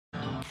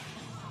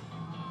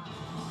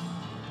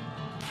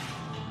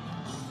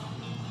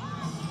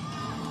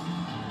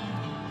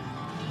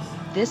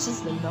This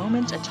is the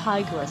moment a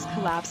tigress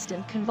collapsed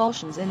in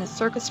convulsions in a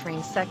circus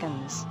ring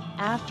seconds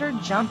after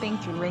jumping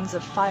through rings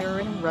of fire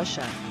in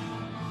Russia.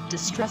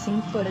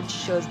 Distressing footage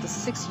shows the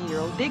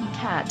 6-year-old big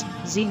cat,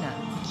 Zena,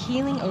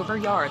 keeling over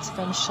yards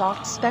from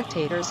shocked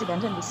spectators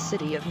event in the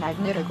city of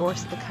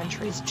Magnitogorsk, the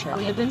country's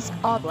Chelyabinsk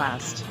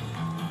Oblast.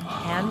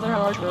 Handler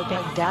Artur,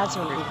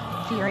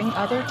 fearing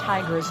other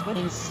tigers would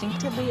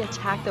instinctively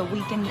attack the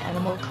weakened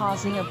animal,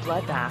 causing a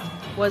bloodbath,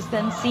 was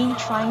then seen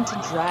trying to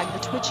drag the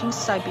twitching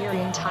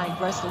Siberian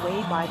tigress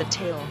away by the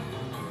tail.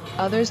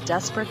 Others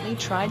desperately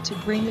tried to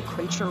bring the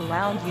creature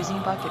around using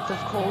buckets of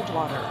cold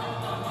water.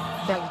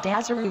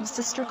 Bagdazaruv's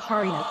sister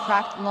Karina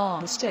cracked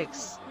long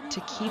sticks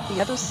to keep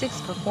the other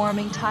 6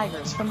 performing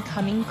tigers from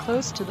coming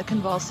close to the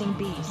convulsing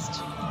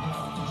beast.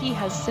 He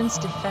has since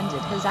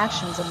defended his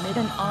actions amid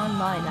an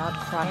online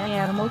outcry of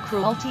animal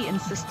cruelty,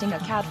 insisting a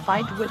cat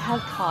fight would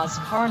have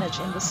caused carnage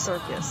in the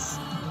circus.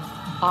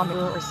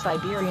 Amur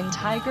Siberian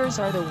tigers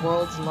are the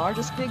world's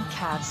largest big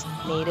cats,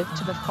 native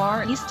to the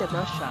far east of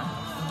Russia.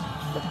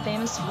 The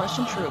famous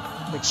Russian troupe,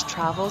 which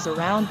travels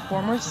around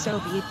former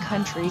Soviet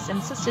countries,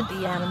 insisted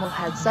the animal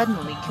had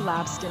suddenly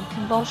collapsed in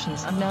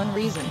convulsions unknown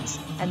reasons,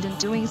 and in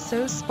doing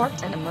so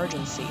sparked an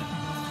emergency.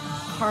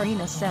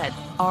 Karina said,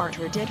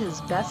 Artur did his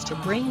best to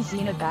bring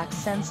Zena back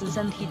senses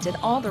and he did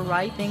all the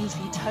right things.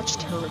 He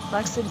touched her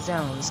reflexive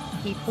zones,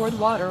 he poured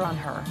water on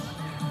her.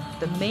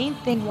 The main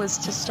thing was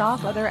to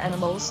stop other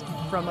animals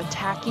from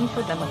attacking.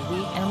 For them, a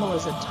weak animal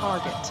is a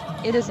target.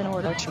 It is in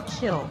order to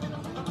kill.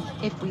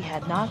 If we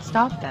had not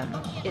stopped them,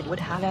 it would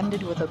have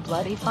ended with a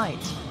bloody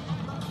fight.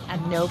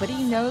 And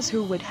nobody knows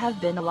who would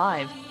have been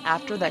alive.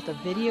 After that, the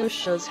video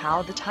shows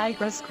how the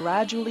tigress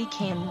gradually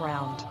came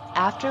round,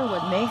 after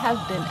what may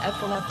have been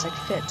epileptic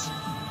fit.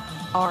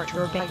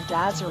 Artur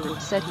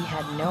Bagdazaruv said he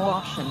had no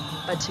option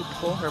but to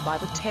pull her by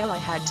the tail. I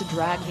had to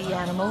drag the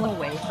animal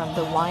away from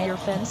the wire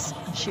fence.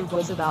 She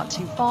was about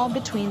to fall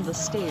between the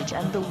stage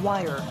and the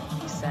wire,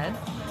 he said.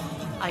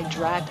 I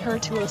dragged her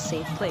to a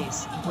safe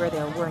place, where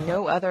there were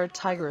no other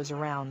tigers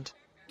around.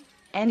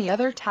 Any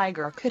other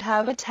tiger could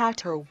have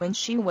attacked her when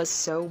she was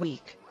so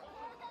weak.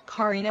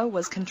 Karina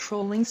was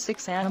controlling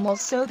 6 animals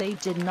so they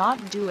did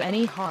not do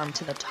any harm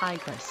to the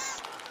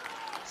tigress.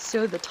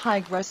 So the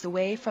tigress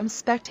away from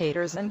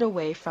spectators and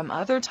away from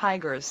other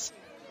tigers.